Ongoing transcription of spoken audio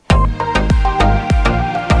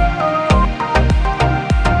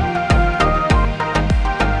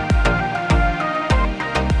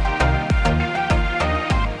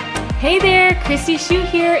Christy Shute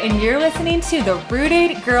here, and you're listening to the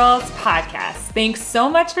Rooted Girls Podcast. Thanks so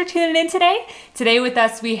much for tuning in today. Today with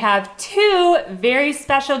us, we have two very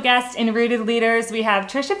special guests and Rooted leaders. We have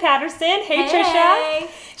Trisha Patterson. Hey, Trisha.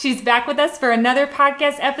 She's back with us for another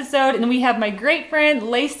podcast episode, and we have my great friend,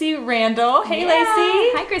 Lacey Randall. Hey,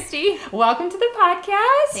 Lacey. Hi, Christy. Welcome to the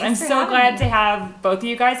podcast. I'm so glad to have both of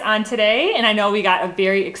you guys on today, and I know we got a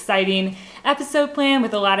very exciting episode planned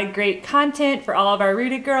with a lot of great content for all of our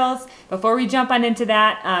Rooted girls. Before we jump on into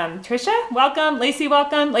that, Trisha, welcome. Lacey,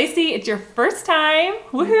 welcome. Lacey, it's your first time,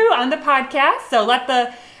 on the podcast, so let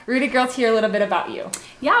the Rooted girls hear a little bit about you.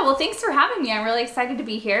 Yeah, well, thanks for having me. I'm really excited to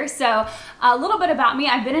be here. So a little bit about me.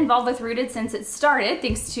 I've been involved with Rooted since it started,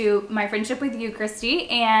 thanks to my friendship with you, Christy.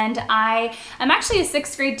 And I am actually a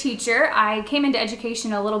 6th grade teacher. I came into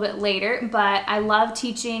education a little bit later, but I love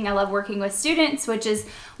teaching. I love working with students, which is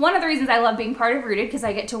one of the reasons I love being part of Rooted, because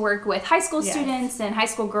I get to work with high school students and high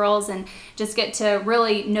school girls and just get to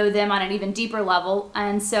really know them on an even deeper level.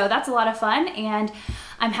 And so that's a lot of fun. And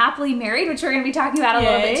I'm happily married, which we're going to be talking about a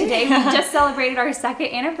little bit today. We just celebrated our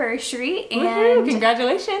 2nd anniversary. And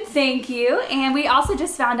congratulations. Thank you. And we also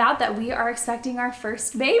just found out that we are expecting our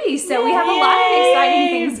first baby. So we have a lot of exciting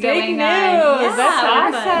things going on. Yeah, that's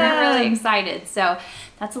awesome. We're really excited. So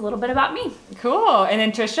that's a little bit about me. Cool. And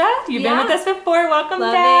then Trisha, you've been with us before. Welcome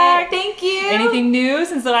Love back. It. Thank you. Anything new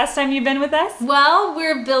since the last time you've been with us? Well,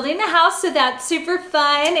 we're building a house, so that's super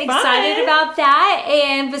fun. Excited about that.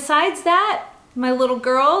 And besides that, my little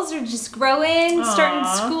girls are just growing, starting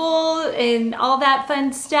school, and all that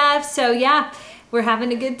fun stuff. So yeah, we're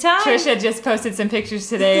having a good time. Trisha just posted some pictures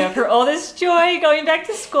today of her oldest Joy going back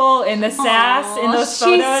to school, and the sass in those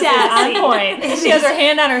photos is on point. She has her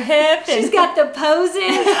hand on her hip. She's got the poses.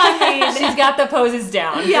 I mean, she's got the poses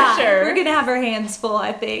down, yeah, for sure. We're going to have our hands full,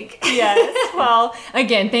 I think. Yes. Well,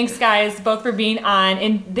 again, thanks, guys, both for being on.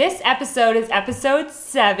 And this episode is episode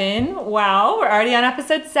 7. Wow, we're already on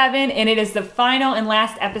episode 7, and it is the final and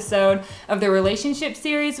last episode of the relationship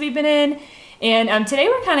series we've been in. And today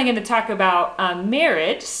we're kind of going to talk about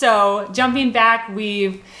marriage. So jumping back,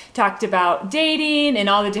 we've talked about dating and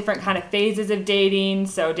all the different kind of phases of dating.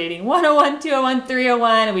 So dating 101, 201,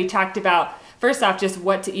 301. And we talked about, first off, just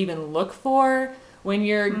what to even look for when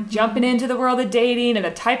you're jumping into the world of dating, and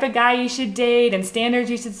the type of guy you should date and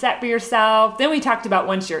standards you should set for yourself. Then we talked about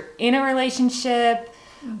once you're in a relationship,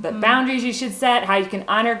 the boundaries you should set, how you can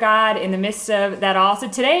honor God in the midst of that all. So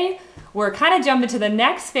today we're kind of jumping to the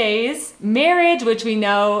next phase, marriage, which we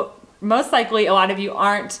know most likely a lot of you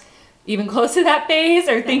aren't even close to that phase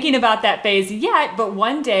or thinking about that phase yet, but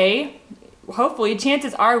one day, hopefully,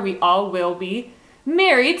 chances are we all will be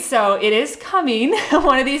married, so it is coming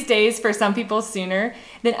one of these days, for some people sooner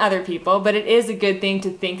than other people, but it is a good thing to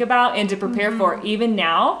think about and to prepare for even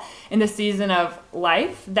now in the season of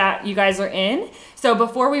life that you guys are in. So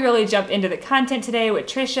before we really jump into the content today with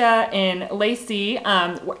Trisha and Lacey,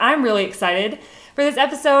 I'm really excited for this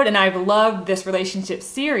episode, and I've loved this relationship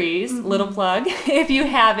series. Little plug. If you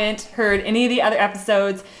haven't heard any of the other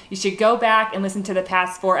episodes, you should go back and listen to the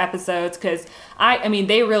past 4 episodes, because I mean,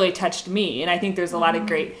 they really touched me, and I think there's a lot of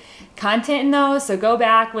great content in those. So go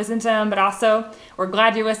back, listen to them, but also we're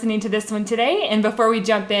glad you're listening to this one today. And before we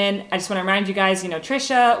jump in, I just want to remind you guys,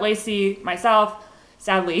 Trisha, Lacey, myself,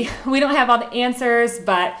 sadly, we don't have all the answers,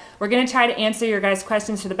 but we're going to try to answer your guys'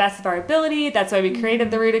 questions to the best of our ability. That's why we created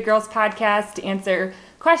the Rooted Girls podcast, to answer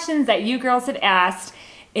questions that you girls had asked.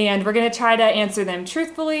 And we're going to try to answer them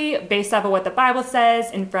truthfully, based off of what the Bible says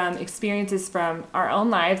and from experiences from our own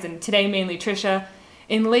lives. And today, mainly Trisha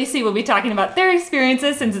and Lacey will be talking about their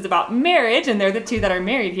experiences, since it's about marriage, and they're the two that are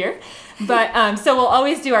married here. But so we'll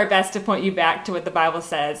always do our best to point you back to what the Bible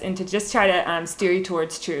says, and to just try to steer you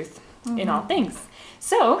towards truth in all things.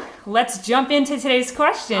 So let's jump into today's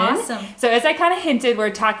question. Awesome. So as I kind of hinted, we're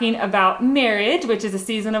talking about marriage, which is a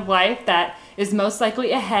season of life that is most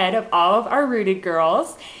likely ahead of all of our Rooted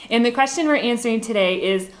girls. And the question we're answering today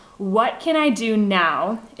is, what can I do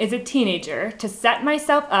now as a teenager to set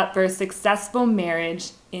myself up for a successful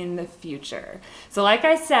marriage in the future? So like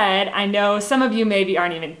I said, I know some of you maybe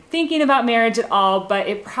aren't even thinking about marriage at all, but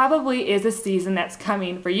it probably is a season that's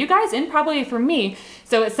coming for you guys, and probably for me.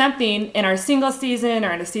 So it's something in our single season,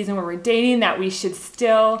 or in a season where we're dating, that we should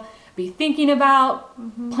still be thinking about,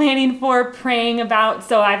 planning for, praying about.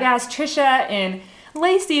 So I've asked Trisha and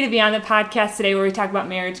Lacey to be on the podcast today, where we talk about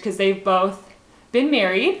marriage, because they've both been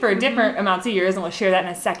married for different amounts of years, and we'll share that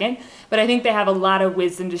in a second. But I think they have a lot of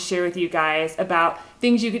wisdom to share with you guys about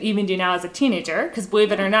things you could even do now as a teenager, because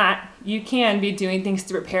believe it or not, you can be doing things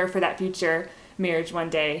to prepare for that future marriage one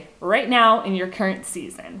day, right now in your current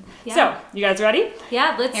season. Yeah. So, you guys ready?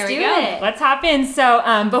 Yeah, let's Here do we go. it. Let's hop in. So,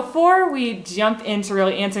 before we jump into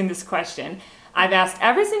really answering this question, I've asked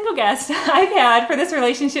every single guest I've had for this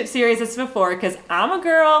relationship series as before, because I'm a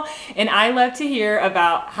girl and I love to hear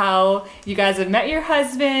about how you guys have met your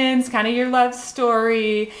husbands, kind of your love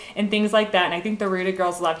story and things like that. And I think the Rooted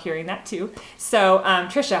girls love hearing that too. So,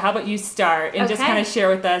 Trisha, how about you start and just Okay. kind of share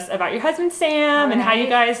with us about your husband Sam and how you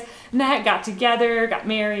Alright. guys met, got together, got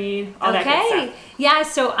married, all that good stuff. Yeah,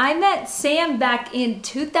 so I met Sam back in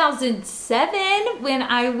 2007 when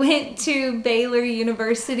I went to Baylor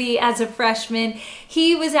University as a freshman.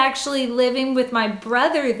 He was actually living with my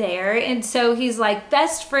brother there, and so he's like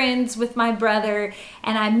best friends with my brother.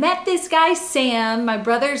 And I met this guy, Sam, my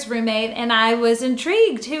brother's roommate, and I was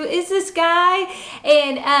intrigued. Who is this guy?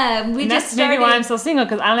 And we And just that's started. maybe why I'm so single,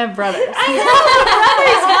 because I don't have brothers. I know,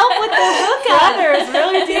 brothers help with the hookup. Brothers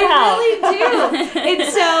really do They help. really do.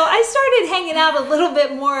 And so I started hanging out a little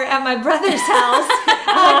bit more at my brother's house,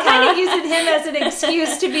 kind of using him as an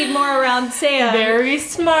excuse to be more around Sam. Very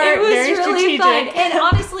smart, It was very really strategic. fun, and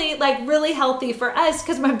honestly, like really healthy for us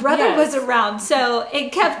because my brother Yes. was around, so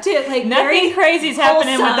it kept it like Nothing very crazy's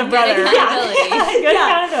happening with the wholesome. brother. Good accountability. Good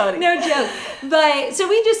Yeah. accountability. No joke. But so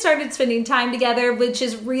we just started spending time together, which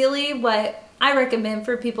is really what I recommend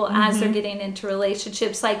for people as they're getting into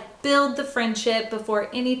relationships. Like, build the friendship before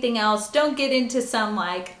anything else. Don't get into some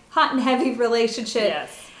like hot and heavy relationship Yes.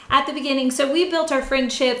 at the beginning. So we built our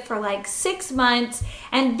friendship for like 6 months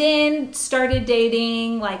and then started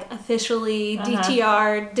dating, like officially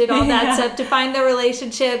DTR, did all that Yeah. stuff to find the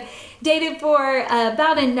relationship. Dated for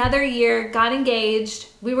about another year, got engaged.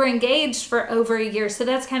 We were engaged for over a year, so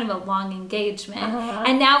that's kind of a long engagement.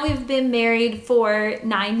 And now we've been married for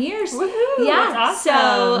 9 years. Woohoo, Yeah. that's So,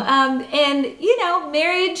 awesome. and you know,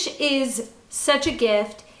 marriage is such a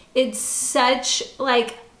gift. It's such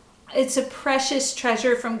like it's a precious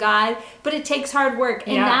treasure from God, but it takes hard work.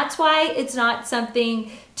 And Yeah. that's why it's not something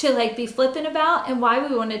to like be flippant about, and why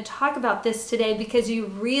we want to talk about this today, because you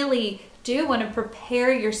really do want to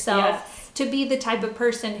prepare yourself Yes. to be the type of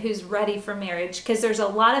person who's ready for marriage, because there's a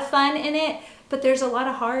lot of fun in it, but there's a lot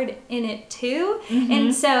of hard in it too.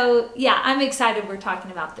 And so, yeah, I'm excited we're talking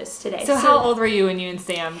about this today. So how old were you when you and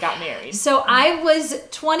Sam got married? So I was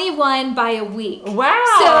 21 by a week. Wow.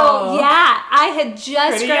 So yeah, I had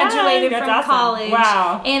just Pretty young. graduated That's from awesome. college.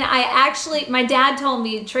 Wow. And I actually, my dad told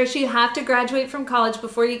me, Trish, you have to graduate from college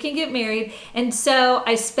before you can get married. And so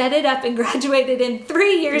I sped it up and graduated in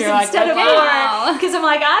 3 years You're like, instead of okay. 4. Wow. Because I'm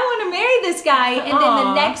like, I want to marry this guy. And then Aw.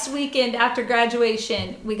 the next weekend after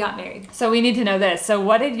graduation, we got married. So we need to know this. So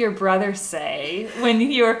what did your brother say when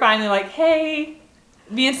you were finally like, hey,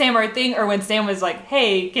 me and Sam are a thing, or when Sam was like,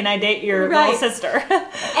 hey, can I date your Right. little sister?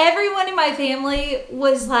 Everyone in my family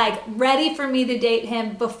was like ready for me to date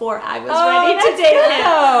him before I was Oh, ready to that's date good. him.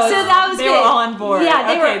 So that was They good. were all on board. Yeah,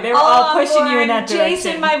 they Okay, were, they were all on pushing you in board. that direction.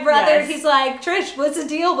 Jason, my brother, Yes. he's like, Trish, what's the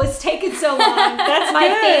deal? What's taking so long? That's my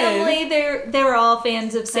good. family. They were all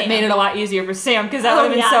fans of Sam. It made it a lot easier for Sam, because that Oh, would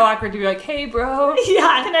have been yeah. so awkward to be like, hey, bro,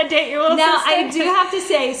 Yeah. can I date your little Now, sister? I do have to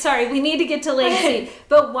say, sorry, we need to get to Lacey,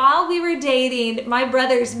 but while we were dating, my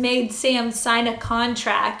brothers made Sam sign a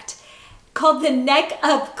contract called the Neck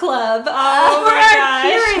Up Club Oh for my our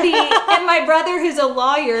gosh. purity. And my brother, who's a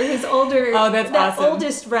lawyer, who's older, Oh, that's the awesome.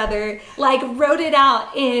 oldest brother, like wrote it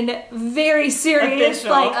out in very serious,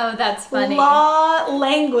 Official. like Oh, that's funny. law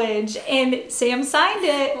language, and Sam signed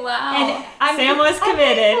it. Wow. And Sam was I'm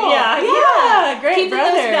committed. thankful. Yeah, great Keeping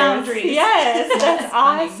brothers. those boundaries. Yes, that's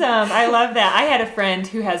funny. awesome. I love that. I had a friend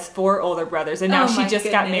who has 4 older brothers, and now Oh she my just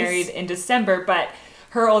got goodness. married in December. But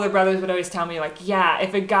her older brothers would always tell me, like, yeah,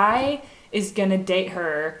 if a guy is gonna date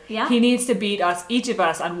her, Yeah. he needs to beat us, each of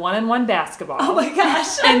us, on 1-on-1 basketball. Oh my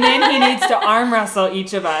gosh. And then he needs to arm wrestle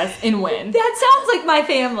each of us and win. That sounds like my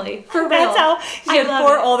family, for real. That's how she I had love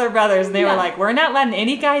 4 it. older brothers, and they Yeah. were like, "We're not letting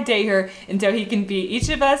any guy date her until he can beat each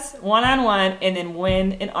of us 1-on-1 and then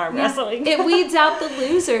win in arm wrestling." It weeds out the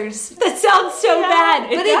losers. That sounds so Yeah, bad,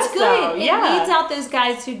 it but it's does, good. though. It Yeah. weeds out those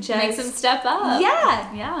guys who just Makes them step up. Yeah.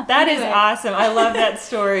 Yeah. That is Anyway. awesome. I love that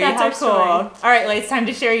story. That's How our cool. story. All right, Leigh, it's time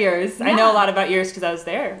to share yours. I know a lot about yours because I was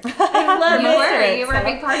there. I love You it. were. it, You were a so.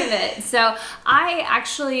 big part of it. So I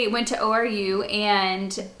actually went to ORU,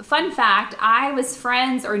 and fun fact, I was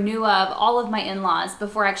friends or knew of all of my in-laws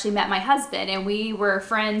before I actually met my husband, and we were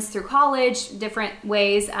friends through college, different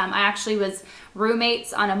ways. I actually was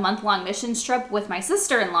roommates on a month-long missions trip with my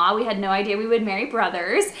sister-in-law. We had no idea we would marry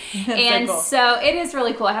brothers. And cool. so it is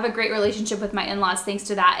really cool. I have a great relationship with my in-laws thanks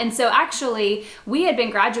to that. And so actually, we had been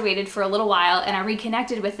graduated for a little while, and I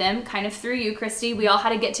reconnected with them kind of through you, Christy. We all had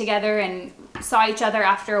to get together and saw each other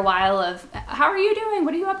after a while of, how are you doing?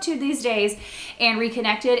 What are you up to these days? And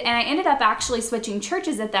reconnected. And I ended up actually switching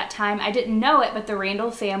churches at that time. I didn't know it, but the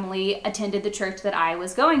Randall family attended the church that I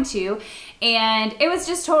was going to. And it was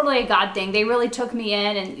just totally a God thing. They really took me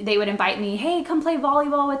in, and they would invite me, hey, come play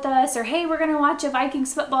volleyball with us, or hey, we're going to watch a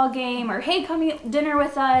Vikings football game, or hey, come eat dinner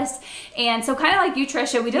with us. And so kind of like you,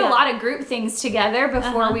 Trisha, we did a lot of group things together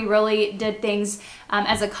before we really did things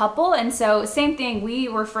as a couple. And so same thing, we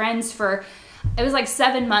were friends for, it was like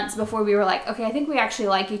 7 months before we were like, okay, I think we actually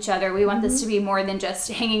like each other. We want this to be more than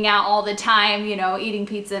just hanging out all the time, you know, eating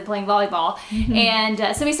pizza and playing volleyball.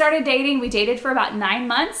 And so we started dating. We dated for about 9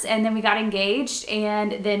 months, and then we got engaged,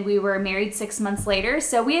 and then we were married 6 months later.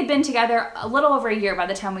 So we had been together a little over a year by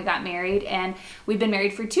the time we got married, and we've been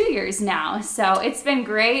married for 2 years now. So it's been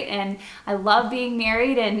great, and I love being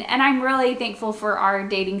married, and I'm really thankful for our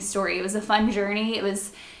dating story. It was a fun journey.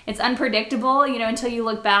 It's unpredictable, you know, until you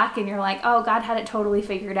look back and you're like, oh, God had it totally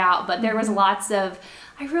figured out. But there was lots of,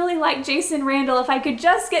 I really like Jason Randall. If I could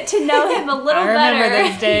just get to know him a little better. I remember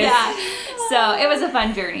those days. Yeah. So it was a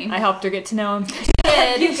fun journey. I helped her get to know him.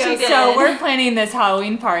 She did. So we're planning this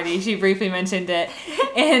Halloween party. She briefly mentioned it.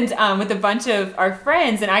 And with a bunch of our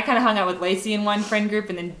friends. And I kind of hung out with Lacey in one friend group,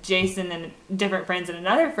 and then Jason and different friends in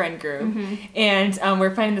another friend group. And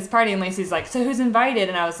we're planning this party, and Lacey's like, so who's invited?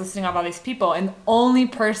 And I was listing off all these people. And the only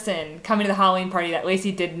person coming to the Halloween party that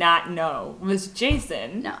Lacey did not know was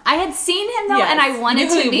Jason. No, I had seen him though, and I wanted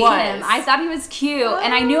to meet him. I thought he was cute,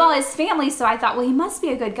 and I knew all his family, so I thought, well, he must be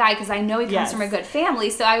a good guy because I know he comes from a good family.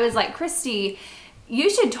 So I was like, Christy, you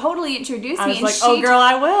should totally introduce me. I was like, oh, girl,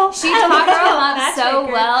 I will. She talked him up so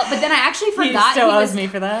well. But then I actually forgot he still owes me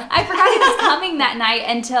for that. I forgot he was coming that night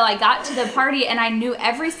until I got to the party, and I knew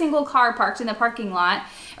every single car parked in the parking lot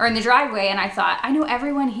or in the driveway, and I thought, I know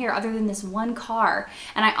everyone here other than this one car.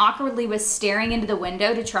 And I awkwardly was staring into the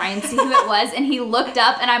window to try and see who it was, and he looked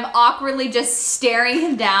up, and I'm awkwardly just staring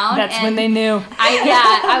him down. That's when they knew.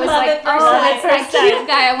 I was like, oh, that's that cute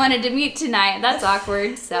guy I wanted to meet tonight. That's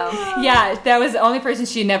awkward. So yeah, that was the only person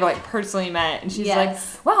she never like personally met, and she's like,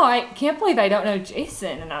 wow, I can't believe I don't know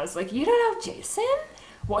Jason. And I was like, you don't know Jason?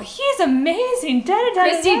 Well, he's amazing.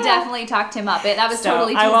 Christy definitely talked him up. That was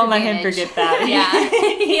totally I won't let him forget that. Yeah.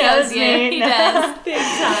 He knows you. He does. Big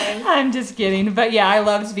time. I'm just kidding. But yeah, I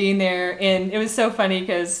loved being there. And it was so funny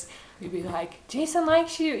because we'd be like, Jason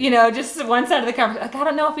likes you. You know, just one side of the conversation. Like, I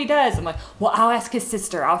don't know if he does. I'm like, well, I'll ask his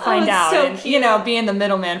sister. I'll find out. So and, cute. you know, being the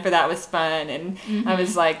middleman for that was fun. And I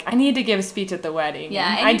was like, I need to give a speech at the wedding.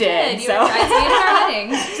 Yeah, and I you did. So. You were bridesmaid at our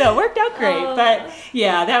wedding. So it worked out great. But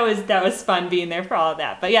yeah, that was fun being there for all of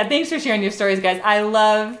that. But yeah, thanks for sharing your stories, guys. I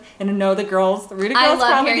love, and I know the girls, the Rooted girls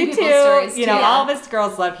probably do too. Stories you know, all of us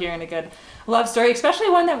girls love hearing a good love story, especially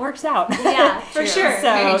one that works out. Yeah, for sure.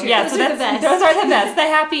 So yeah, those are the best. Those are the best. The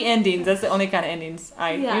happy endings. That's the only kind of endings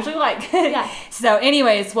I usually like. Yeah. So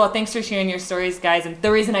anyways, well, thanks for sharing your stories, guys. And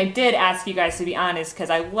the reason I did ask you guys to be honest, because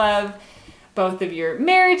I love both of your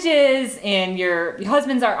marriages, and your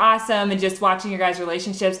husbands are awesome, and just watching your guys'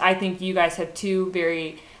 relationships, I think you guys have two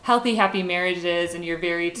very healthy, happy marriages, and you're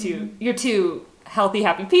you're two healthy,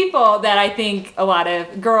 happy people that I think a lot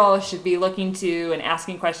of girls should be looking to and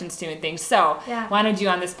asking questions to and things. So wanted you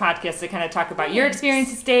on this podcast to kind of talk about your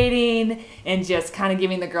experiences dating, and just kind of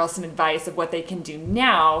giving the girls some advice of what they can do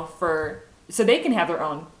now so they can have their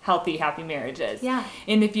own healthy, happy marriages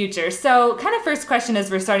in the future. So kind of first question,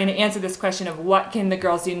 as we're starting to answer this question of what can the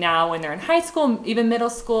girls do now when they're in high school, even middle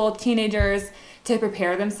school, teenagers, to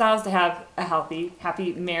prepare themselves to have a healthy,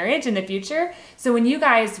 happy marriage in the future. So when you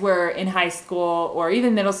guys were in high school or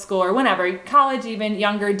even middle school or whenever, college even,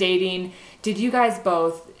 younger, dating, did you guys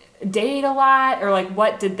both date a lot, or like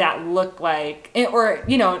what did that look like? Or,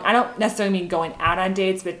 you know, I don't necessarily mean going out on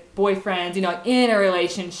dates, but boyfriends, you know, in a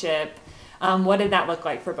relationship. What did that look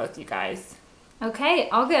like for both you guys? Okay,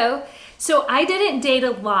 I'll go. So I didn't date a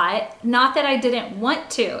lot, not that I didn't want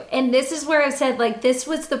to. And this is where I've said, like, this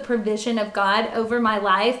was the provision of God over my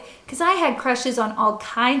life, because I had crushes on all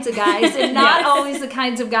kinds of guys, and not always the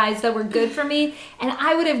kinds of guys that were good for me. And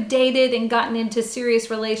I would have dated and gotten into serious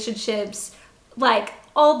relationships, like,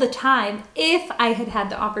 all the time if I had had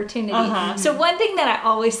the opportunity. So one thing that I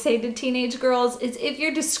always say to teenage girls is, if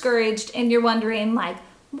you're discouraged and you're wondering, like,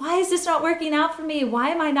 why is this not working out for me? Why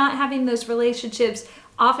am I not having those relationships?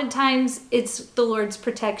 Oftentimes, it's the Lord's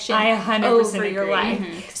protection over your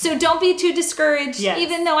life. So don't be too discouraged.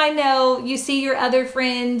 Even though I know you see your other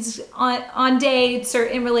friends on dates or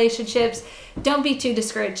in relationships, don't be too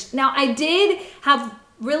discouraged. Now, I did have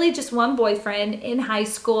really just one boyfriend in high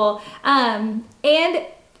school, and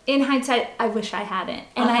in hindsight, I wish I hadn't.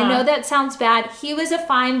 And I know that sounds bad. He was a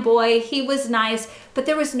fine boy. He was nice, but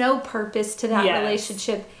there was no purpose to that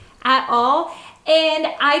relationship at all. And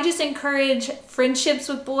I just encourage friendships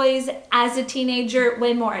with boys as a teenager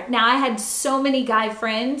way more. Now, I had so many guy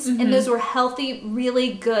friends, and those were healthy,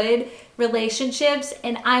 really good relationships,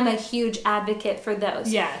 and I'm a huge advocate for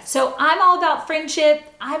those. Yes. So I'm all about friendship.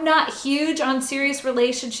 I'm not huge on serious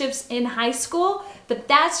relationships in high school, but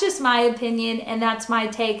that's just my opinion, and that's my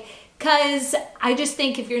take. Because I just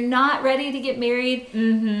think if you're not ready to get married,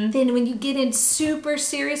 then when you get in super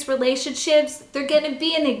serious relationships, they're going to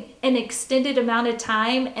be in an extended amount of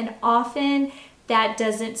time, and often that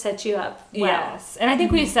doesn't set you up well. Yes. And I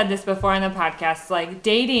think we've said this before on the podcast, like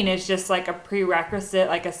dating is just like a prerequisite,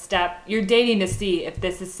 like a step. You're dating to see if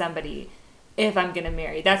this is somebody, if I'm going to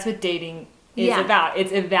marry. That's what dating is about.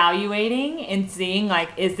 It's evaluating and seeing, like,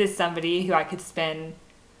 is this somebody who I could spend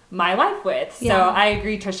my life with? So I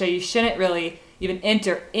agree, Trisha, you shouldn't really even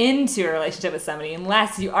enter into a relationship with somebody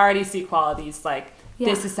unless you already see qualities like,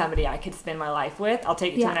 this is somebody I could spend my life with. I'll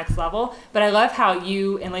take it to the next level. But I love how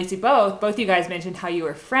you and Lacey both you guys mentioned how you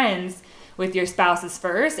were friends with your spouses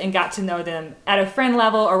first and got to know them at a friend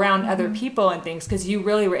level around other people and things, because you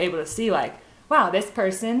really were able to see, like, wow, this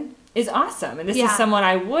person is awesome, and this is someone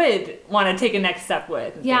I would want to take a next step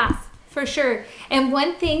with. Things. For sure. And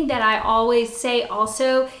one thing that I always say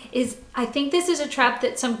also is, I think this is a trap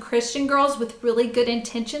that some Christian girls with really good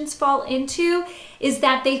intentions fall into, is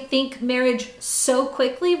that they think marriage so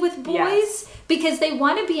quickly with boys because they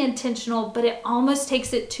want to be intentional, but it almost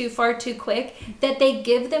takes it too far too quick, that they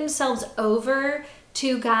give themselves over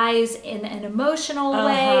to guys in an emotional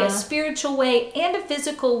way, a spiritual way, and a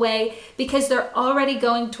physical way, because they're already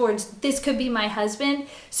going towards, this could be my husband.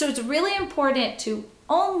 So it's really important to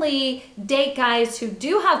only date guys who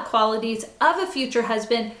do have qualities of a future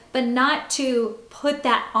husband, but not to put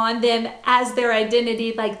that on them as their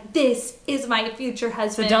identity, like, this is my future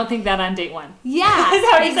husband. So don't think that on date one. Yeah,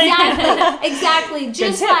 exactly.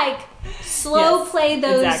 Just like slow play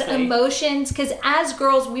those emotions, because as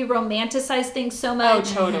girls, we romanticize things so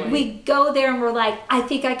much. Oh, totally. We go there and we're like, I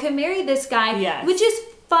think I could marry this guy, which is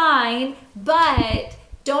fine, but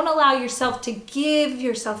don't allow yourself to give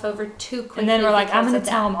yourself over too quickly. And then we're like, I'm going to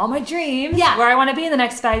tell him all my dreams, where I want to be in the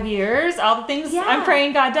next 5 years, all the things I'm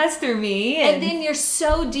praying God does through me. And then you're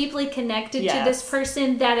so deeply connected to this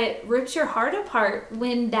person that it rips your heart apart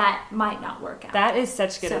when that might not work out. That is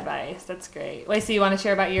such good advice. That's great. Lacey, you want to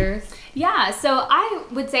share about yours? Yeah, so I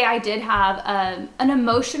would say I did have an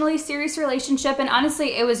emotionally serious relationship, and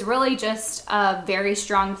honestly, it was really just a very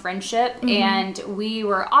strong friendship, and we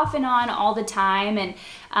were off and on all the time, and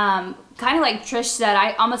kind of like Trish said,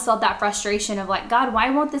 I almost felt that frustration of like, God, why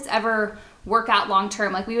won't this ever work out long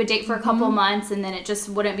term? Like, we would date for a couple months and then it just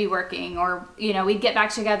wouldn't be working, or, you know, we'd get back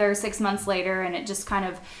together 6 months later and it just kind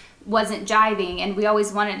of wasn't jiving, and we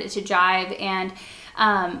always wanted it to jive. And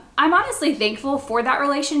I'm honestly thankful for that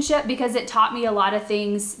relationship, because it taught me a lot of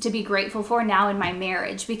things to be grateful for now in my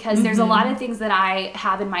marriage, because there's a lot of things that I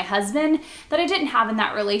have in my husband that I didn't have in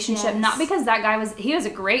that relationship. Not because that guy he was a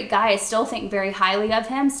great guy. I still think very highly of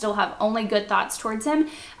him, still have only good thoughts towards him.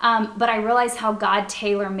 But I realized how God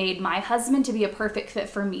tailor-made my husband to be a perfect fit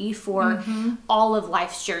for me for all of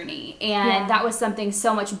life's journey. And that was something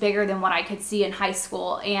so much bigger than what I could see in high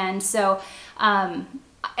school. And so,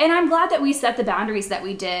 and I'm glad that we set the boundaries that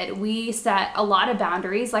we did. We set a lot of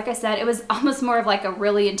boundaries. Like I said, it was almost more of like a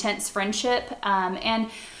really intense friendship. And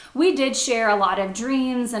we did share a lot of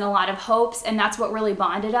dreams and a lot of hopes, and that's what really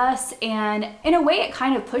bonded us. And in a way, it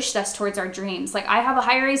kind of pushed us towards our dreams. Like, I have a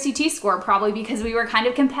higher ACT score probably because we were kind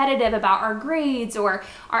of competitive about our grades or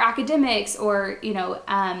our academics, or, you know,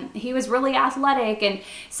 he was really athletic. And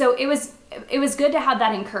so it was good to have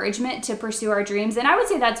that encouragement to pursue our dreams. And I would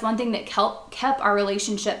say that's one thing that kept our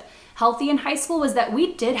relationship healthy in high school, was that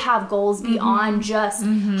we did have goals beyond just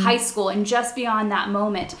high school and just beyond that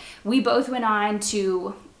moment. We both went on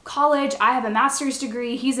to college. I have a master's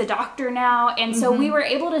degree. He's a doctor now. And so we were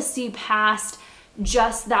able to see past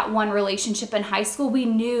just that one relationship in high school. We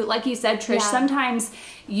knew, like you said, Trish, sometimes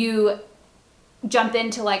you jump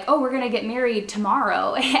into like, oh, we're going to get married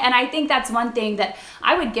tomorrow. And I think that's one thing that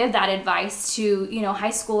I would give that advice to, you know, high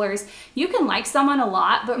schoolers. You can like someone a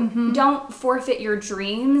lot, but don't forfeit your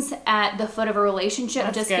dreams at the foot of a relationship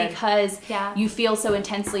because you feel so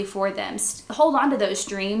intensely for them. Hold on to those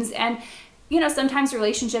dreams. And sometimes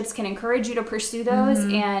relationships can encourage you to pursue those,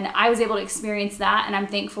 and I was able to experience that, and I'm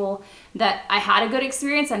thankful that I had a good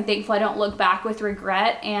experience. I'm thankful I don't look back with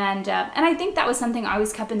regret, and I think that was something I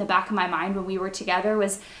always kept in the back of my mind when we were together,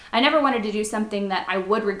 was I never wanted to do something that I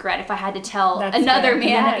would regret if I had to tell another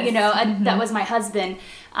man, that was my husband,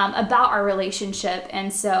 about our relationship.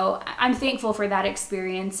 And so I'm thankful for that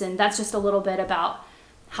experience, and that's just a little bit about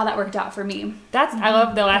how that worked out for me. I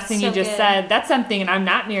love the last thing you just said. That's something, and I'm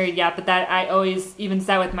not married yet, but that I always even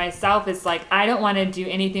said with myself, is like, I don't want to do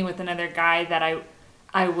anything with another guy that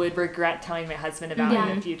I would regret telling my husband about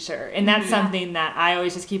in the future. And that's something that I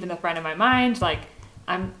always just keep in the front of my mind. Like,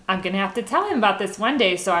 I'm going to have to tell him about this one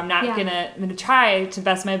day, so I'm not I'm going to try to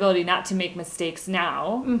best my ability not to make mistakes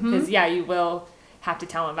now. Because, you will have to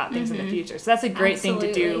tell him about things in the future. So that's a great thing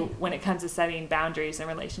to do when it comes to setting boundaries in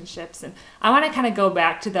relationships. And I want to kind of go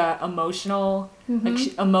back to the emotional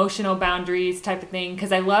boundaries type of thing,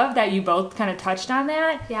 because I love that you both kind of touched on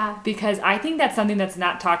that. Yeah. Because I think that's something that's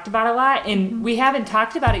not talked about a lot, and we haven't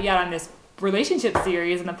talked about it yet on this relationship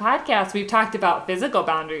series in the podcast. We've talked about physical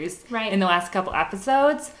boundaries in the last couple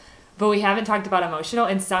episodes, but we haven't talked about emotional.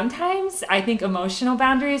 And sometimes I think emotional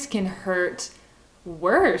boundaries can hurt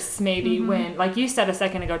worse, maybe when, like you said a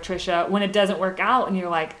second ago, Trisha, when it doesn't work out and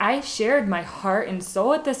you're like, I shared my heart and soul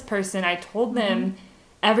with this person. I told them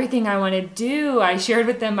everything I want to do. I shared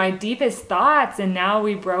with them my deepest thoughts, and now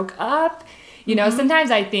we broke up.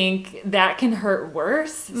 Sometimes I think that can hurt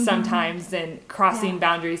worse sometimes than crossing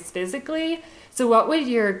boundaries physically. So what would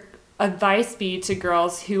your advice be to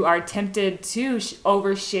girls who are tempted to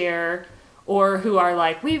overshare, or who are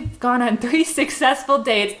like, we've gone on 3 successful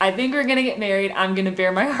dates, I think we're going to get married, I'm going to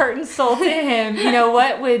bare my heart and soul to him?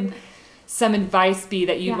 What would some advice be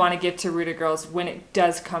that you'd want to give to rooted girls when it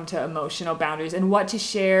does come to emotional boundaries, and what to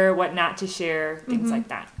share, what not to share, things like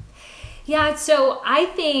that? Yeah, so I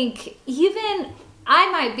think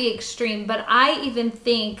I might be extreme, but I even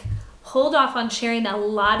think hold off on sharing a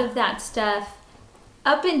lot of that stuff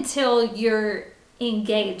up until you're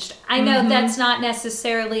engaged. I know that's not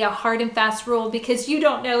necessarily a hard and fast rule, because you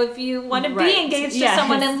don't know if you want to be engaged to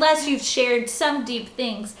someone unless you've shared some deep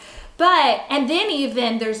things. But, and then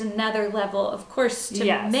even there's another level, of course, to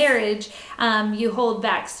marriage. You hold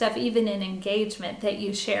back stuff even in engagement that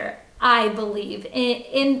you share, I believe,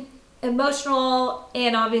 in emotional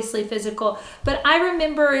and obviously physical. But I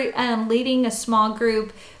remember leading a small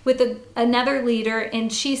group with another leader,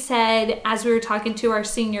 and she said, as we were talking to our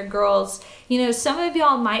senior girls, some of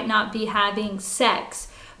y'all might not be having sex,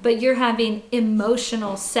 but you're having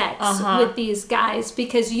emotional sex with these guys,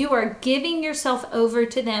 because you are giving yourself over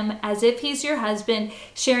to them as if he's your husband,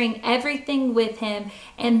 sharing everything with him.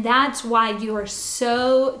 And that's why you are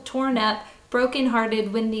so torn up,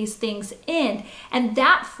 brokenhearted when these things end. And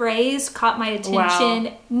that phrase caught my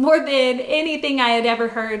attention more than anything I had ever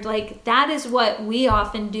heard. Like, that is what we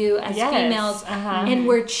often do as females. And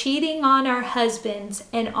we're cheating on our husbands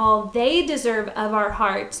and all they deserve of our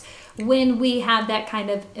hearts when we have that kind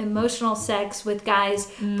of emotional sex with guys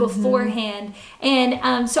beforehand.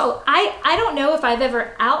 And so I don't know if I've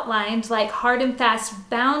ever outlined like hard and fast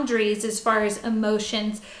boundaries as far as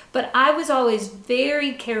emotions, but I was always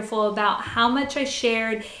very careful about how much I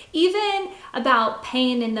shared, even about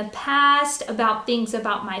pain in the past, about things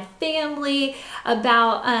about my family,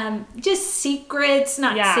 about just secrets,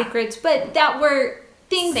 not secrets, but that were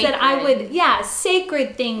things sacred. That I would,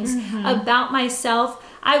 sacred things about myself.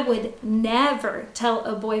 I would never tell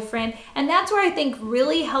a boyfriend. And that's where I think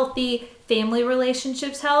really healthy family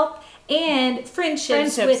relationships help, and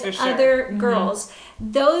friendships with other girls.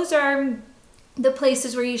 Those are the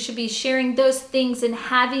places where you should be sharing those things and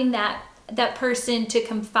having that person to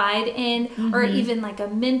confide in, or even like a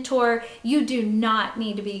mentor. You do not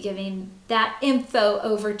need to be giving that info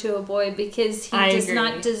over to a boy, because he does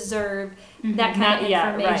not deserve that kind of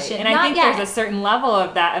information. And I think there's a certain level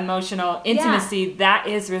of that emotional intimacy that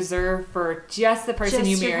is reserved for just the person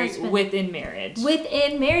you marry within marriage.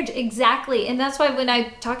 Within marriage, exactly. And that's why when I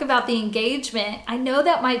talk about the engagement, I know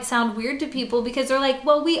that might sound weird to people, because they're like,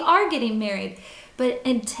 well, we are getting married. But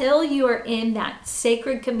until you are in that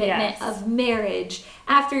sacred commitment of marriage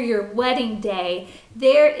after your wedding day,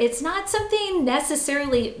 it's not something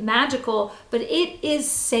necessarily magical, but it is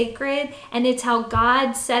sacred, and it's how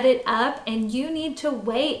God set it up, and you need to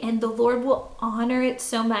wait, and the Lord will honor it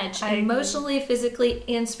so much, emotionally, physically,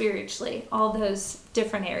 and spiritually, all those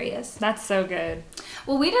different areas. That's so good.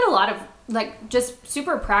 Well, we did a lot of like just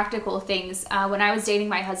super practical things when I was dating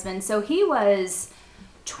my husband. So he was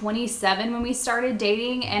 27 when we started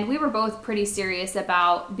dating, and we were both pretty serious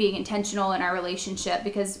about being intentional in our relationship,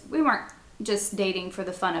 because we weren't just dating for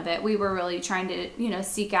the fun of it. We were really trying to,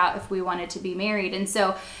 seek out if we wanted to be married. And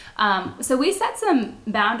so we set some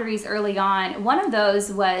boundaries early on. One of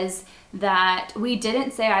those was that we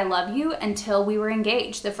didn't say I love you until we were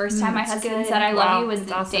engaged. The first time my husband said I love you was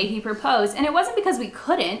the day he proposed. And it wasn't because we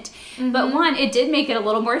couldn't, but one, it did make it a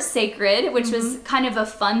little more sacred, which was kind of a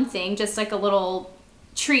fun thing, just like a little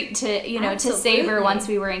treat to to savor once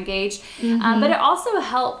we were engaged. But it also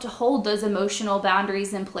helped hold those emotional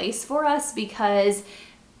boundaries in place for us, because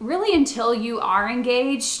really until you are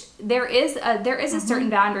engaged, there is a certain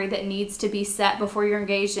boundary that needs to be set before you're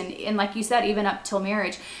engaged, and like you said, even up till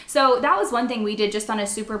marriage. So that was one thing we did just on a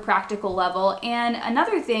super practical level. And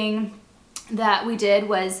another thing that we did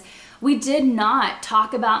was we did not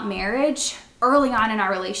talk about marriage early on in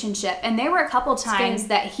our relationship. And there were a couple times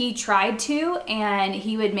that he tried to, and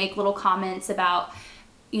he would make little comments about,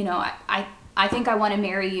 I think I want to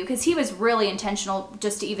marry you, because he was really intentional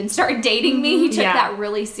just to even start dating me. He took that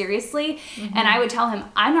really seriously. And I would tell him,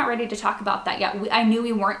 I'm not ready to talk about that yet. I knew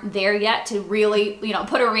we weren't there yet to really,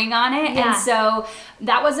 put a ring on it. And so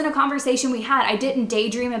that wasn't a conversation we had. I didn't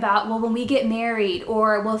daydream about, well, when we get married,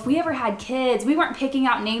 or, well, if we ever had kids. We weren't picking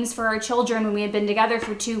out names for our children when we had been together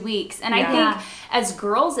for 2 weeks. And I think as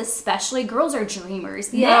girls, especially, girls are dreamers.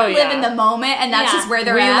 They live in the moment, and that's just where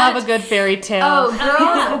they're at. We love a good fairy tale. Oh,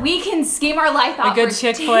 girls, we can scheme our life out for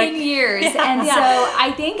 10 years. And so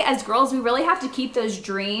I think as girls, we really have to keep those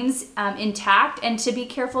dreams intact, and to be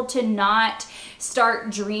careful to not start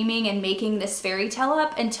dreaming and making this fairy tale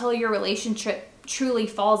up until your relationship truly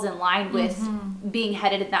falls in line with being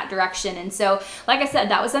headed in that direction. And so, like I said,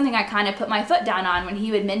 that was something I kind of put my foot down on when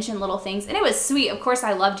he would mention little things. And it was sweet. Of course,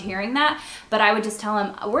 I loved hearing that, but I would just tell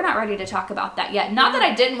him, we're not ready to talk about that yet. Not that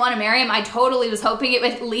I didn't want to marry him. I totally was hoping it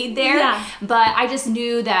would lead there, but I just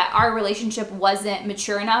knew that our relationship wasn't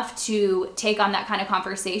mature enough to take on that kind of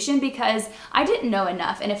conversation, because I didn't know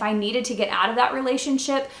enough. And if I needed to get out of that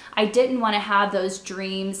relationship, I didn't want to have those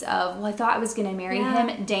dreams of, well, I thought I was going to marry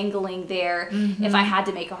him dangling there if I had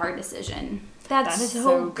to make a hard decision. That's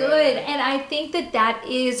so good. And I think that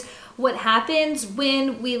is what happens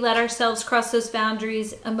when we let ourselves cross those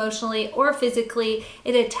boundaries emotionally or physically.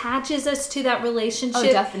 It attaches us to that relationship.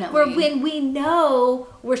 Oh, definitely. Where when we know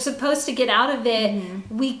we're supposed to get out of it,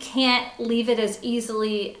 we can't leave it as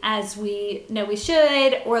easily as we know we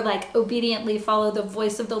should, or like obediently follow the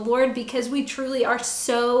voice of the Lord, because we truly are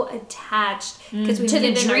so attached because we to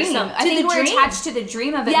the dream. I think we're attached to the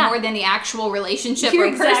dream of it more than the actual relationship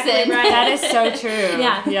or person. Right. That is so true.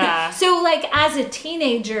 Yeah. So like as a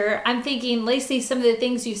teenager, I'm thinking, Lacey, some of the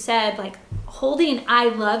things you said, like holding I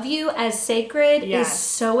love you as sacred is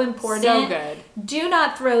so important. So good. Do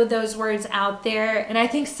not throw those words out there. And I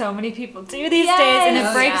think so many people do these days, and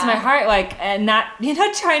it breaks my heart. Like, and not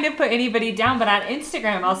trying to put anybody down, but on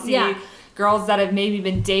Instagram I'll see girls that have maybe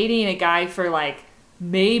been dating a guy for like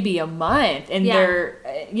maybe a month, and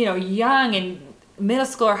they're young and middle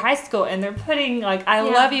school or high school, and they're putting like I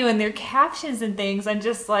love you in their captions and things. I'm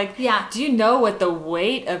just like, do you know what the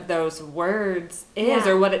weight of those words is,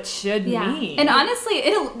 or what it should mean? And honestly,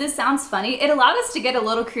 this sounds funny. It allowed us to get a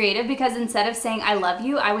little creative, because instead of saying I love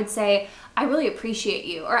you, I would say I really appreciate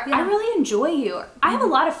you, or I really enjoy you, or I have a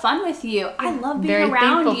lot of fun with you, I love being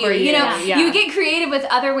around you. You get creative with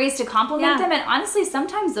other ways to compliment them, and honestly,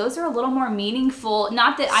 sometimes those are a little more meaningful.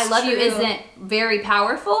 Not that I love you isn't very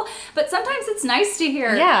powerful, but sometimes it's nice to hear,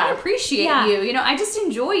 I appreciate you, I just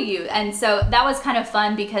enjoy you. And so that was kind of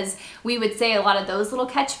fun, because we would say a lot of those little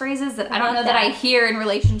catchphrases that I don't know that I hear in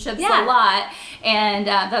relationships a lot, and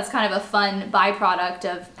that's kind of a fun byproduct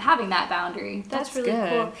of having that boundary. That's really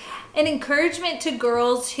cool. An encouragement to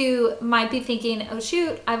girls who might be thinking, oh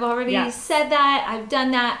shoot, I've already said that, I've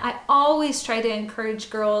done that. I always try to encourage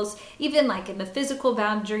girls, even like in the physical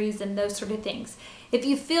boundaries and those sort of things. If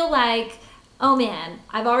you feel like, oh man,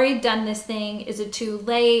 I've already done this thing, is it too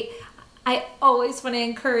late? I always want to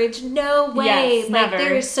encourage, no way. Like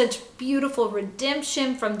there is such beautiful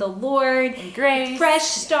redemption from the Lord. And grace. Fresh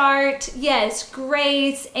start. Yes,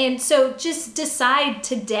 grace. And so just decide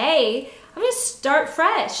today, I'm going to start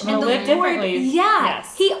fresh. And the live differently. He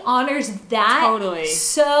honors that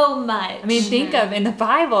so much. I mean, think of in the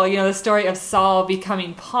Bible, the story of Saul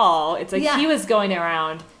becoming Paul. It's like he was going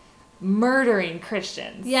around murdering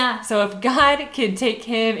Christians. So if God could take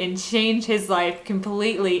him and change his life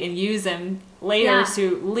completely and use him later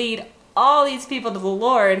to lead all these people to the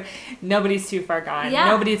Lord, nobody's too far gone.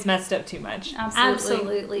 Nobody's messed up too much.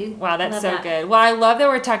 Absolutely. Wow, that's so good. Well, I love that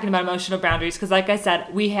we're talking about emotional boundaries, because like I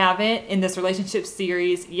said, we haven't in this relationship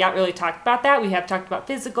series yet really talked about that. We have talked about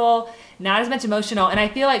physical, not as much emotional. And I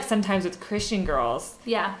feel like sometimes with Christian girls,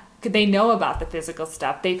 they know about the physical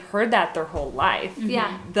stuff. They've heard that their whole life.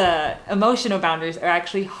 Yeah. The emotional boundaries are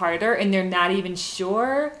actually harder, and they're not even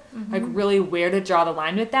sure like really where to draw the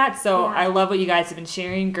line with that. So Yeah. I love what you guys have been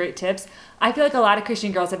sharing. Great tips. I feel like a lot of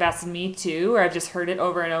Christian girls have asked me too, or I've just heard it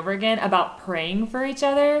over and over again about praying for each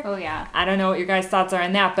other. Oh, yeah. I don't know what your guys' thoughts are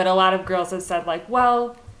on that, but a lot of girls have said like,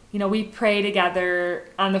 well, you know, we pray together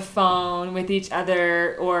on the phone with each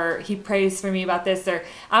other, or he prays for me about this, or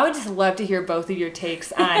I would just love to hear both of your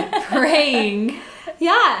takes on praying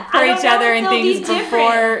Yeah. for I don't each know other if and they'll be things different.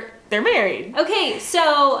 before they're married. Okay,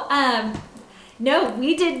 so no,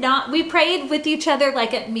 we did not. We prayed with each other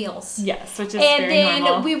like at meals. Yes, which is And very then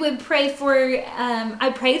normal. we would pray for,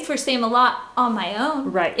 I prayed for Sam a lot on my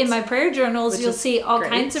own. Right. In my prayer journals, Which you'll is see all great.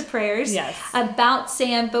 kinds of prayers Yes. about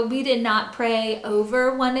Sam, but we did not pray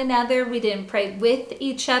over one another. We didn't pray with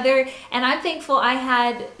each other. And I'm thankful I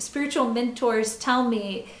had spiritual mentors tell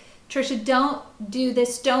me, Trisha, don't do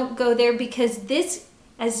this, don't go there, because this,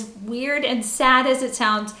 as weird and sad as it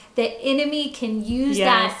sounds, the enemy can use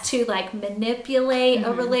that Yes. to like manipulate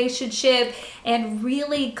a relationship and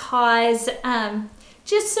really cause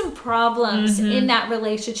just some problems in that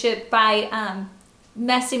relationship by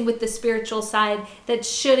messing with the spiritual side that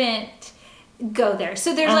shouldn't go there.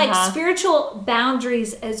 So there's like spiritual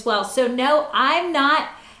boundaries as well. So no, I'm not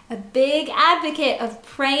a big advocate of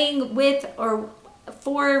praying with or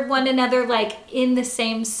for one another, like in the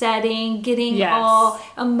same setting, getting Yes. all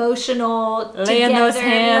emotional Laying together, those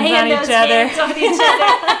hands laying on those each other. hands on each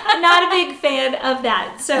other. Not a big fan of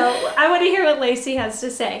that. So I want to hear what Lacey has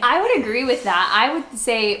to say. I would agree with that. I would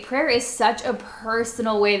say prayer is such a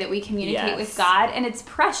personal way that we communicate Yes. with God, and it's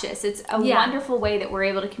precious. It's a Yeah. wonderful way that we're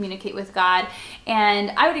able to communicate with God.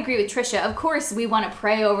 And I would agree with Trisha. Of course, we want to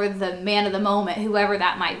pray over the man of the moment, whoever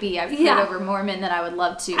that might be. I've prayed Yeah. over more men than I would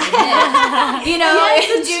love to. You know, Yes,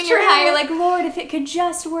 in it's junior true. high, you're like, Lord, if it could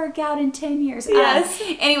just work out in 10 years. Yes.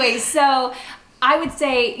 Anyway, so I would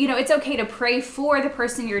say, you know, it's okay to pray for the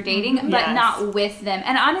person you're dating, but Yes. not with them.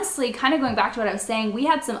 And honestly, kind of going back to what I was saying, we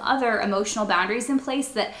had some other emotional boundaries in place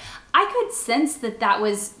that I could sense that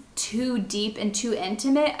was too deep and too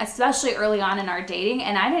intimate, especially early on in our dating.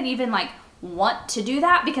 And I didn't even like want to do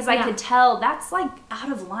that because I Yeah. could tell that's like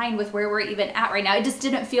out of line with where we're even at right now. It just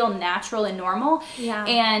didn't feel natural and normal. Yeah.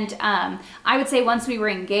 And I would say once we were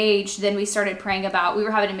engaged, then we started praying about, we were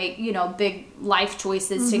having to make, you know, big life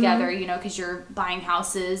choices together, you know, because you're buying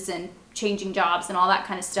houses and changing jobs and all that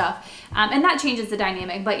kind of stuff. And that changes the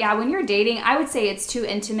dynamic. But yeah, when you're dating, I would say it's too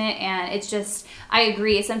intimate, and it's just, I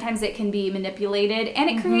agree, sometimes it can be manipulated, and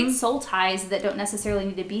it creates soul ties that don't necessarily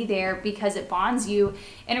need to be there, because it bonds you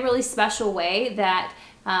in a really special way that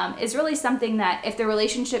is really something that if the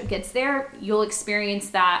relationship gets there, you'll experience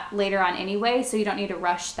that later on anyway, so you don't need to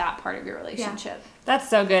rush that part of your relationship. That's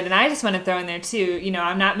so good. And I just want to throw in there too, you know,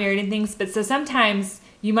 I'm not married and things, but so sometimes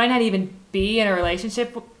you might not even be in a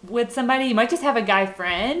relationship with somebody. You might just have a guy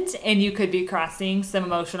friend, and you could be crossing some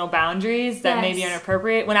emotional boundaries that maybe Yes. aren't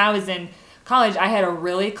appropriate. When I was in college, I had a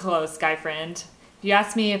really close guy friend. If you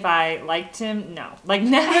asked me if I liked him, no. Like,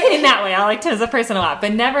 never in that way. I liked him as a person a lot,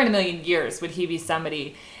 but never in a million years would he be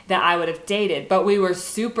somebody that I would have dated. But we were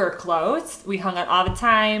super close. We hung out all the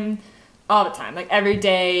time. Like every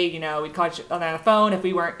day, you know, we'd call each other on the phone if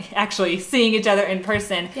we weren't actually seeing each other in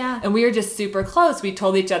person. Yeah. And we were just super close. We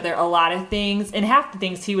told each other a lot of things, and half the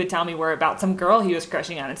things he would tell me were about some girl he was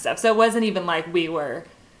crushing on and stuff. So it wasn't even like we were,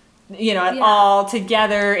 you know, all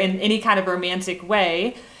together in any kind of romantic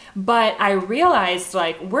way. But I realized,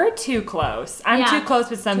 like, we're too close. I'm too close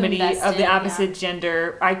with somebody of the invested, opposite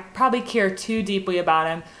gender. I probably care too deeply about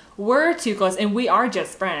him. We're too close, and we are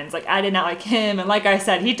just friends. Like, I did not like him, and like I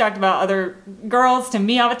said, he talked about other girls to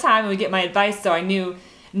me all the time, and we get my advice, so I knew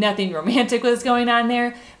nothing romantic was going on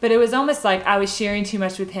there. But it was almost like I was sharing too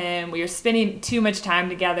much with him. We were spending too much time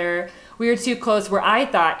together. We were too close, where I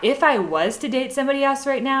thought if I was to date somebody else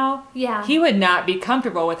right now, he would not be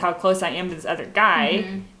comfortable with how close I am to this other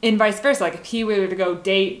guy, and vice versa. Like, if he were to go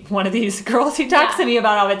date one of these girls he talks to me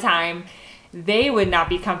about all the time, they would not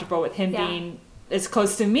be comfortable with him being as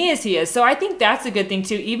close to me as he is. So I think that's a good thing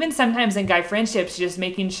too. Even sometimes in guy friendships, just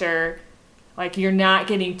making sure like you're not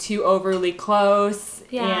getting too overly close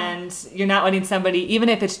and you're not letting somebody, even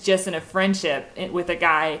if it's just in a friendship with a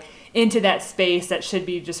guy, into that space that should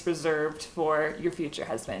be just reserved for your future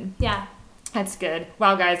husband. Yeah. That's good.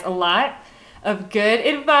 Wow, guys, a lot of good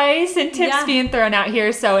advice and tips being thrown out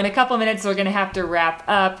here. So in a couple minutes, we're going to have to wrap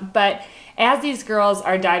up. But as these girls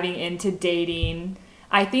are diving into dating,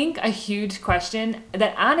 I think a huge question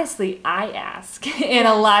that honestly I ask and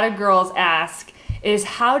a lot of girls ask is,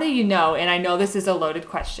 how do you know? And I know this is a loaded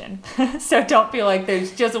question, so don't feel like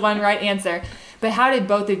there's just one right answer. But how did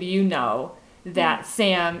both of you know that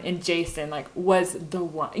Sam and Jason, like, was the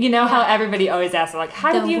one? You know how everybody always asks, like,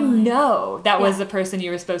 how did you know that was the person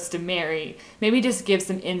you were supposed to marry? Maybe just give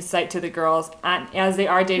some insight to the girls as they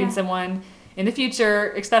are dating someone in the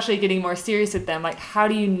future, especially getting more serious with them. Like, how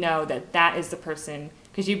do you know that that is the person?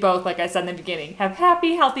 Because you both, like I said in the beginning, have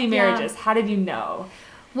happy, healthy marriages. How did you know?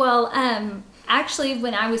 Well, actually,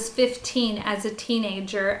 when I was 15 as a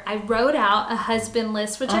teenager, I wrote out a husband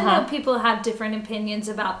list, which I know people have different opinions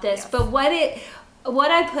about this, but what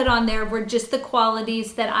I put on there were just the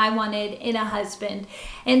qualities that I wanted in a husband.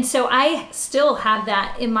 And so I still have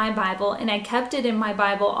that in my Bible, and I kept it in my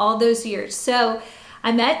Bible all those years. So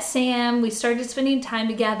I met Sam, we started spending time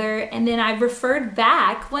together, and then I referred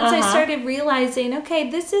back. Once I started realizing, okay,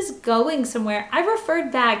 this is going somewhere, I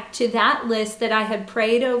referred back to that list that I had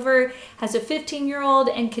prayed over as a 15-year-old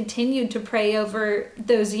and continued to pray over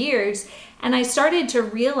those years. And I started to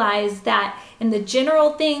realize that in the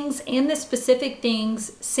general things and the specific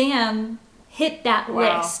things, Sam hit that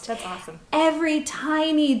list. That's awesome. Every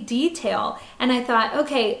tiny detail. And I thought,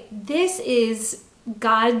 okay, this is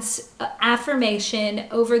God's affirmation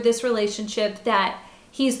over this relationship that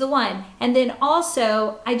he's the one. And then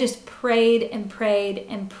also I just prayed and prayed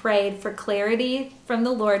and prayed for clarity from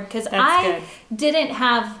the Lord, because I didn't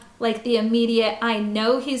have like the immediate, I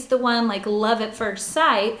know he's the one, like love at first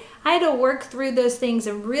sight. I had to work through those things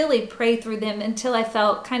and really pray through them until I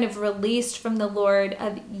felt kind of released from the Lord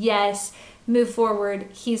of, yes, move forward,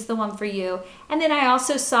 he's the one for you. And then I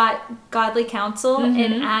also sought godly counsel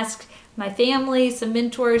and asked my family, some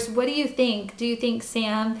mentors, what do you think? Do you think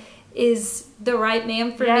Sam is the right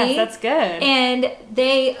man for me? Yes, that's good. And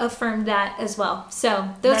they affirmed that as well. So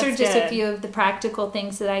those are just a few of the practical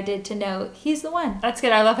things that I did to know he's the one. That's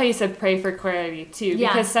good. I love how you said pray for clarity too,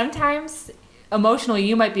 because sometimes emotionally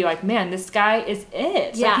you might be like, man, this guy is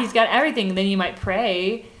it. Like he's got everything. And then you might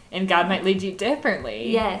pray and God might lead you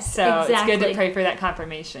differently. Yes, so it's good to pray for that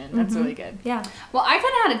confirmation. That's really good. Yeah. Well, I kind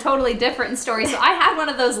of had a totally different story. So I had one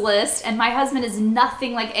of those lists, and my husband is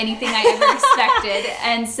nothing like anything I ever expected.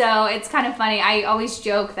 And so it's kind of funny. I always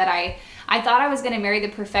joke that I thought I was going to marry the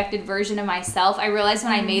perfected version of myself. I realized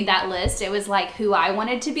when I made that list, it was like who I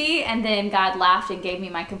wanted to be. And then God laughed and gave me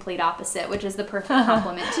my complete opposite, which is the perfect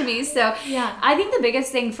compliment to me. So I think the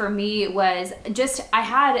biggest thing for me was just I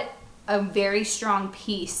had a very strong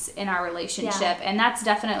peace in our relationship, and that's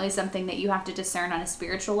definitely something that you have to discern on a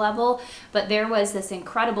spiritual level. But there was this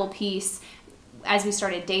incredible peace as we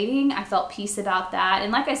started dating. I felt peace about that,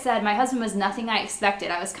 and like I said, my husband was nothing I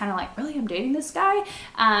expected. I was kind of like, really, I'm dating this guy,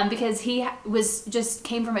 because he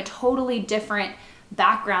came from a totally different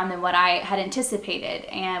background than what I had anticipated,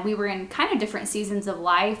 and we were in kind of different seasons of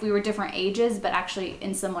life. We were different ages, but actually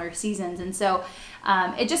in similar seasons, and so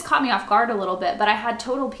it just caught me off guard a little bit, but I had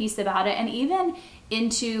total peace about it. And even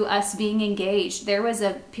into us being engaged, there was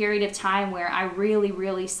a period of time where I really,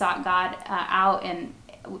 really sought God out and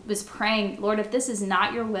was praying, Lord, if this is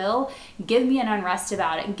not your will, give me an unrest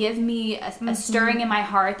about it. Give me a stirring in my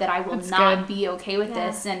heart that I will not be okay with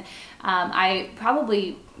this. And I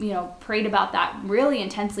probably, prayed about that really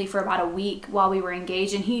intensely for about a week while we were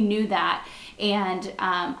engaged, and he knew that. And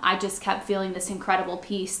I just kept feeling this incredible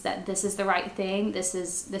peace that this is the right thing. This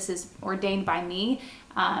is ordained by me,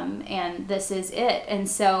 and this is it. And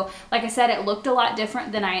so, like I said, it looked a lot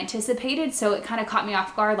different than I anticipated. So it kind of caught me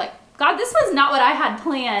off guard, like, God, this was not what I had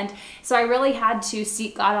planned. So I really had to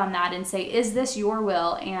seek God on that and say, is this your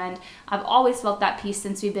will? And I've always felt that peace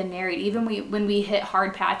since we've been married. Even when we hit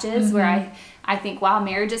hard patches where I think, wow,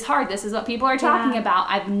 marriage is hard. This is what people are talking about.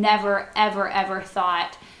 I've never, ever, ever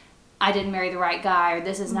thought I didn't marry the right guy, or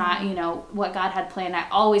this is not, what God had planned. I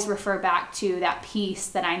always refer back to that peace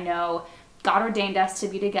that I know God ordained us to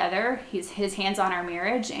be together. His hands on our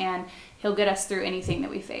marriage, and he'll get us through anything that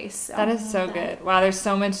we face. So. That is so good. Wow, there's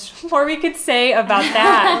so much more we could say about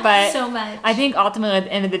that. But so much. I think ultimately at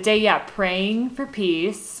the end of the day, praying for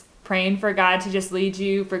peace, praying for God to just lead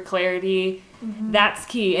you, for clarity, that's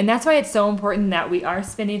key. And that's why it's so important that we are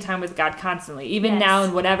spending time with God constantly, even now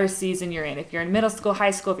in whatever season you're in. If you're in middle school,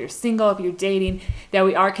 high school, if you're single, if you're dating, that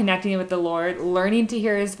we are connecting with the Lord, learning to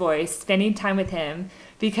hear his voice, spending time with him,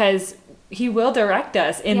 because he will direct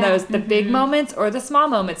us in the big moments or the small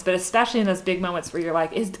moments, but especially in those big moments where you're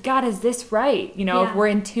like, is this right? If we're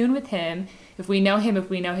in tune with him, if we know him,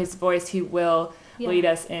 if we know his voice, he will lead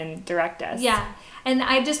us and direct us. Yeah. And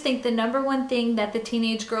I just think the number one thing that the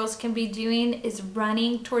teenage girls can be doing is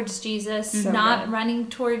running towards Jesus, not running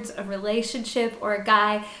towards a relationship or a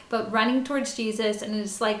guy, but running towards Jesus. And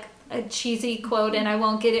it's like a cheesy quote and I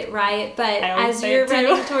won't get it right, but as say you're it too.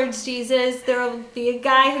 running towards Jesus, there will be a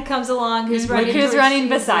guy who comes along who's running Look who's towards running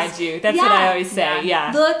Jesus. beside you. That's what I always say.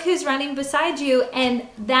 Yeah. Look who's running beside you, and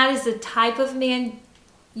that is the type of man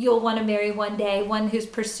you'll want to marry one day, one who's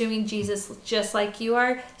pursuing Jesus just like you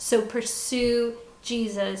are. So pursue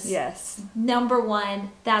Jesus. Yes. Number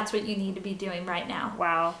one, that's what you need to be doing right now.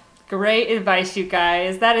 Wow. Great advice, you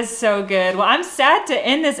guys. That is so good. Well, I'm sad to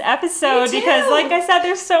end this episode because, like I said,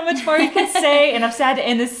 there's so much more you can say, and I'm sad to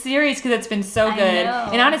end this series because it's been so good.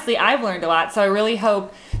 And honestly, I've learned a lot, so I really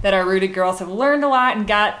hope that our Rooted girls have learned a lot and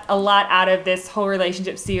got a lot out of this whole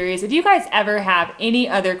relationship series. If you guys ever have any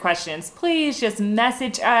other questions, please just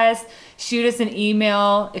message us, shoot us an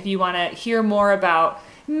email if you want to hear more about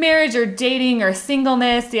marriage or dating or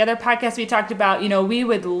singleness, the other podcasts we talked about. We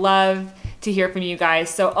would love to hear from you guys.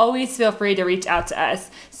 So always feel free to reach out to us.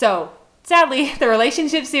 So sadly, the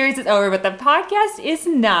relationship series is over, but the podcast is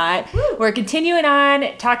not. We're continuing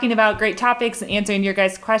on talking about great topics and answering your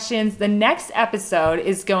guys' questions. The next episode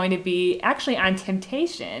is going to be actually on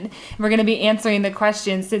temptation. We're going to be answering the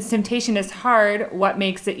question, since temptation is hard, what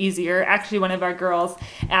makes it easier? Actually, one of our girls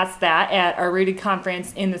asked that at our Rooted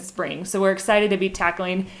conference in the spring. So we're excited to be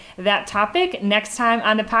tackling that topic next time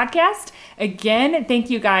on the podcast. Again, thank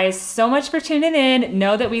you guys so much for tuning in.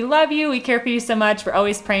 Know that we love you. We care for you so much. We're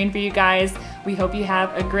always praying for you guys. We hope you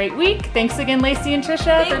have a great week. Thanks again, Lacey and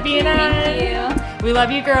Trisha, for being on. Thank you. We love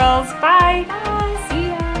you, girls. Bye.